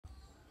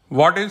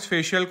What is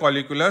facial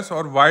colliculus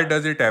or why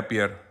does it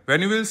appear?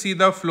 When you will see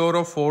the floor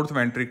of fourth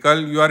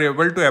ventricle, you are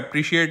able to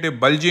appreciate a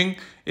bulging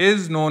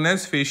is known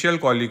as facial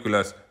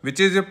colliculus, which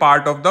is a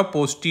part of the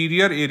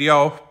posterior area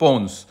of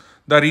pons.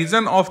 The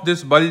reason of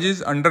this bulge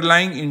is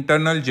underlying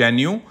internal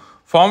genu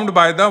formed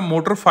by the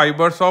motor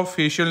fibers of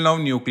facial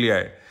nerve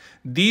nuclei.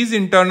 These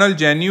internal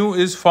genu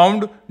is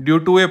formed due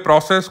to a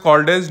process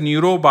called as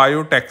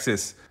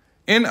Neurobiotaxis.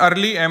 In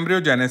early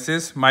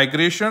embryogenesis,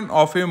 migration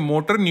of a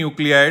motor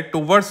nuclei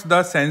towards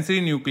the sensory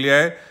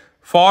nuclei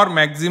for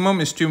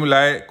maximum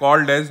stimuli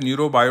called as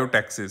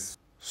Neurobiotaxis.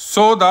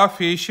 So the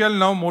facial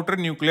nerve motor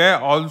nuclei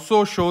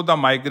also show the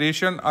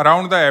migration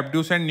around the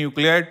abducens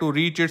nuclei to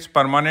reach its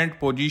permanent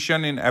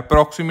position in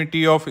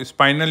proximity of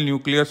spinal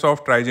nucleus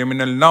of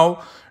trigeminal nerve.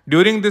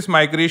 During this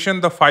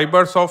migration, the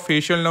fibers of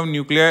facial nerve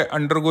nuclei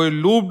undergo a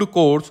looped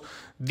course.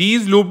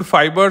 These looped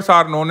fibers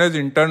are known as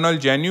internal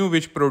genu,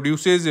 which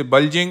produces a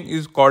bulging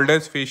is called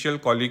as facial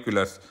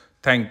colliculus.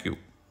 Thank you.